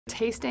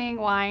Tasting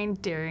wine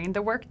during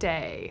the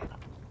workday.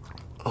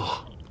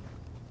 Oh,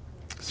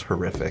 it's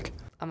horrific.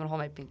 I'm gonna hold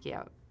my pinky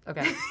out.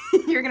 Okay.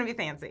 You're gonna be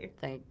fancy.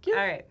 Thank you.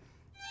 All right.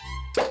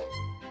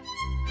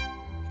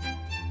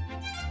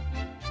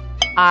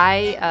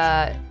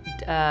 I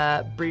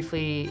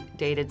briefly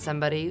dated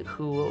somebody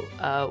who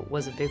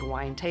was a big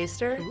wine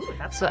taster. Ooh,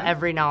 that's so fun.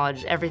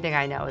 everything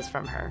I know is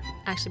from her.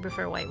 I actually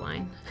prefer white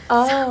wine.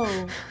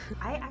 Oh.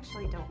 I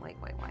actually don't like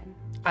white wine.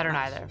 I don't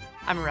either.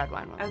 I'm a red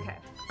wine one. Okay.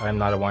 I'm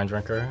not a wine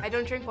drinker. I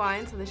don't drink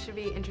wine, so this should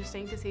be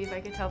interesting to see if I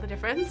can tell the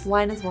difference.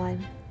 Wine is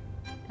wine.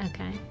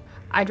 Okay.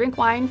 I drink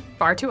wine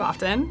far too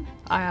often.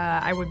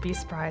 I would be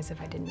surprised if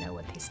I didn't know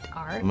what these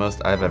are. The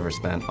most I've ever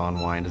spent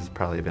on wine has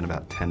probably been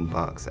about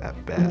 $10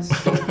 at best.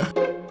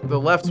 The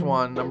left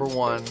one, number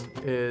one,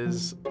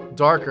 is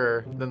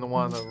darker than the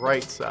one on the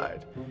right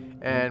side.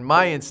 And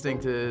my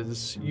instinct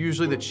is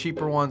usually the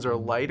cheaper ones are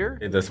lighter.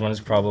 This one is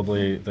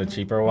probably the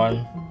cheaper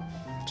one,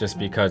 just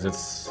because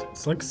it's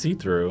like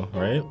see-through,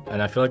 right?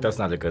 And I feel like that's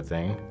not a good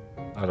thing.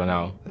 I don't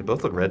know. They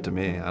both look red to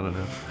me. I don't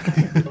know.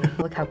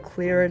 Look how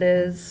clear it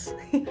is.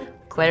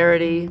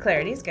 Clarity.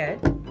 Clarity's good.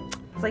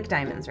 It's like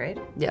diamonds, right?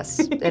 Yes,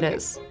 it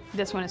is.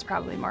 This one is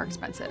probably more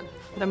expensive.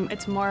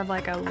 It's more of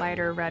like a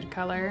lighter red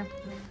color.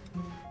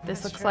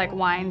 This looks like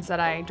wines that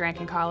I drank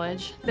in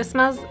college. This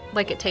smells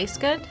like it tastes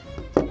good.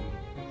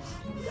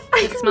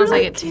 It smells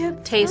like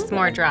it tastes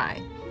more dry.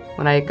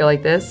 When I go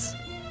like this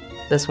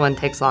one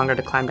takes longer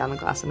to climb down the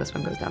glass, and this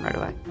one goes down right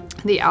away.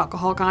 The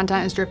alcohol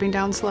content is dripping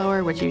down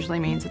slower, which usually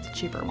means it's a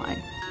cheaper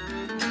wine.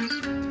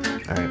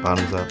 All right,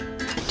 bottoms up.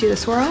 Do the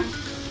swirl.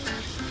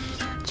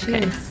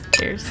 Cheers.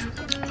 Cheers.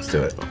 Let's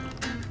do it.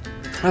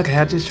 Okay,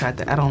 I just tried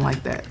that. I don't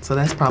like that, so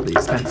that's probably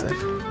expensive.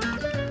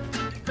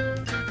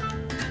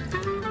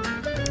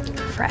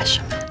 Fresh.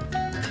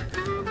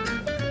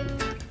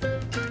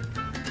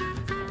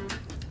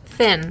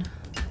 Thin.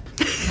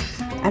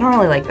 I don't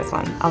really like this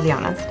one, I'll be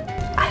honest.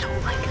 I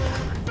don't like it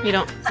that much. You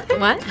don't,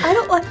 what? I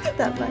don't like it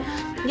that much.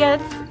 Yeah,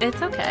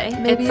 it's okay.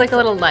 Maybe it's like a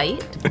little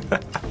light. I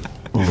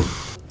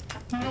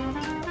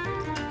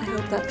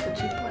hope that's the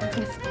cheap one.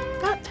 It's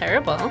not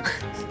terrible.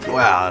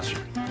 Wow, that's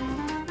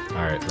All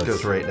right, let's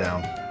goes right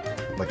down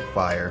like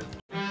fire.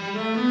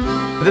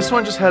 This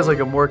one just has like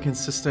a more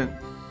consistent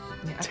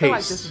Yeah, I feel like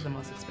this taste. is the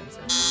most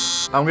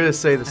expensive. I'm gonna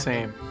say the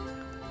same.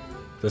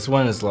 This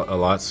one is a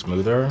lot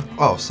smoother.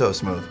 Oh, so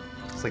smooth.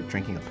 It's like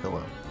drinking a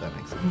pillow, if that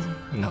makes sense.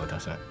 No, it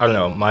doesn't. I don't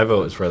know. My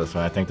vote is for this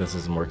one. I think this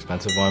is a more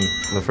expensive one.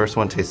 The first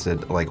one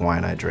tasted like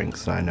wine I drink,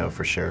 so I know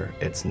for sure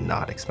it's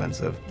not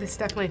expensive. This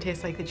definitely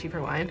tastes like the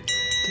cheaper wine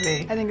to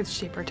me. I think it's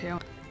cheaper too.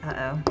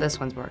 Uh-oh. This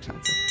one's more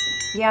expensive.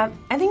 Yeah,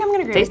 I think I'm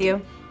gonna agree Tasty.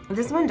 with you.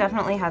 This one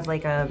definitely has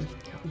like a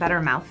better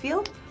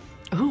mouthfeel.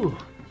 Ooh.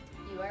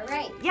 You are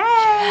right.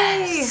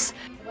 Yay! So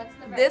what's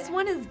the right This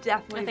one is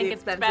definitely I think the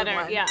it's expensive better,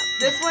 one. yeah.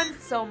 This one's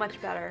so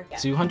much better.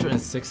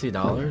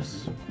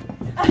 $260?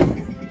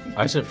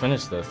 I should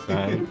finish this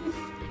then.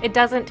 It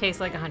doesn't taste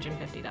like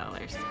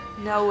 $150.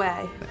 No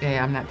way.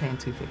 Yeah, I'm not paying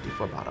 $250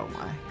 for a bottle of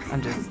wine.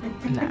 I'm just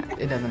not.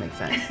 It doesn't make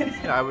sense.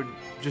 Yeah, I would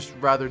just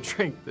rather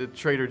drink the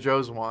Trader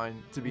Joe's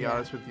wine, to be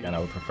honest with you. And I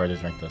would prefer to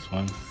drink this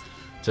one.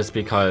 Just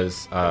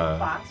because,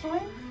 Box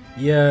wine?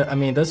 yeah, I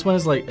mean, this one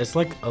is like, it's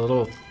like a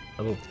little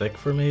thick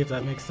for me, if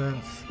that makes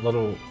sense. A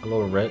little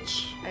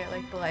rich. I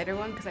like the lighter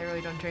one because I really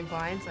don't drink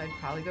wine, so I'd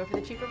probably go for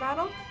the cheaper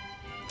bottle.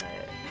 But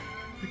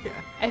yeah.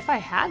 If I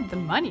had the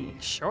money,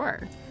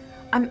 sure.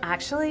 I'm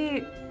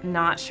actually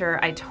not sure.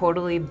 I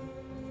totally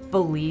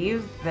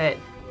believe that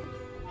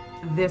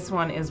this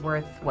one is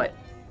worth, what,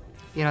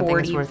 You don't think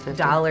it's worth it?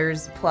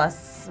 $40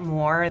 plus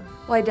more.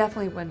 Well, I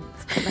definitely wouldn't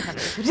spend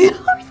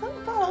 $150 on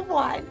a bottle of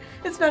wine,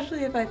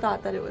 especially if I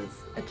thought that it was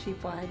a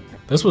cheap wine.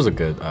 This was a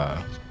good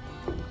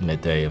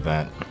midday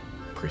event.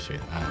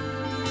 Appreciate that.